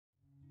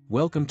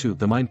Welcome to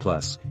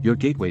TheMindPlus, your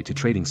gateway to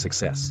trading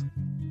success.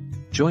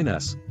 Join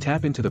us,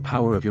 tap into the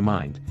power of your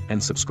mind,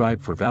 and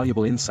subscribe for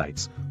valuable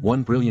insights,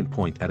 one brilliant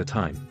point at a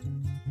time.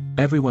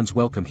 Everyone's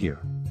welcome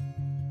here.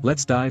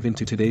 Let's dive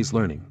into today's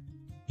learning.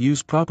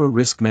 Use proper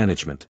risk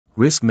management.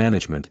 Risk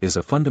management is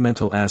a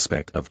fundamental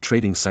aspect of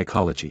trading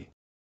psychology.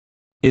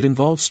 It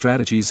involves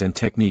strategies and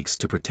techniques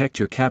to protect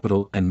your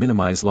capital and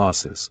minimize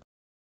losses.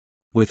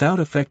 Without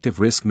effective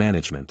risk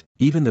management,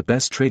 even the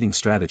best trading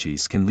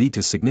strategies can lead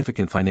to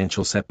significant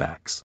financial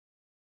setbacks.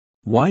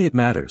 Why it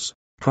matters?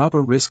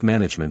 Proper risk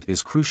management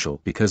is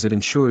crucial because it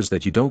ensures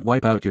that you don't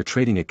wipe out your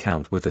trading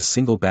account with a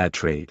single bad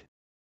trade.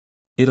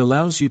 It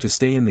allows you to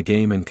stay in the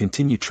game and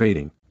continue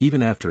trading,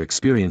 even after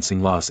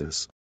experiencing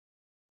losses.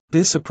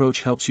 This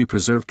approach helps you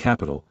preserve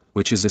capital,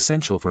 which is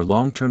essential for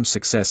long-term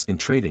success in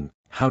trading.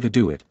 How to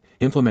do it?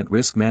 Implement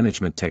risk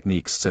management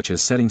techniques such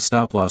as setting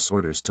stop-loss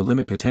orders to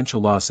limit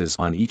potential losses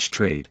on each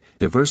trade,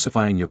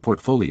 diversifying your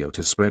portfolio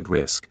to spread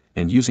risk,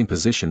 and using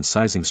position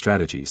sizing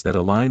strategies that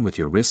align with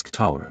your risk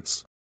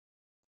tolerance.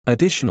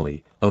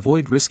 Additionally,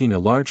 avoid risking a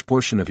large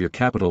portion of your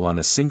capital on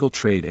a single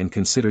trade and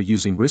consider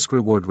using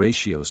risk-reward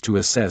ratios to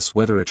assess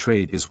whether a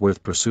trade is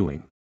worth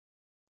pursuing.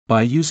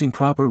 By using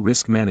proper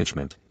risk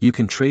management, you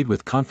can trade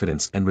with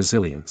confidence and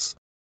resilience.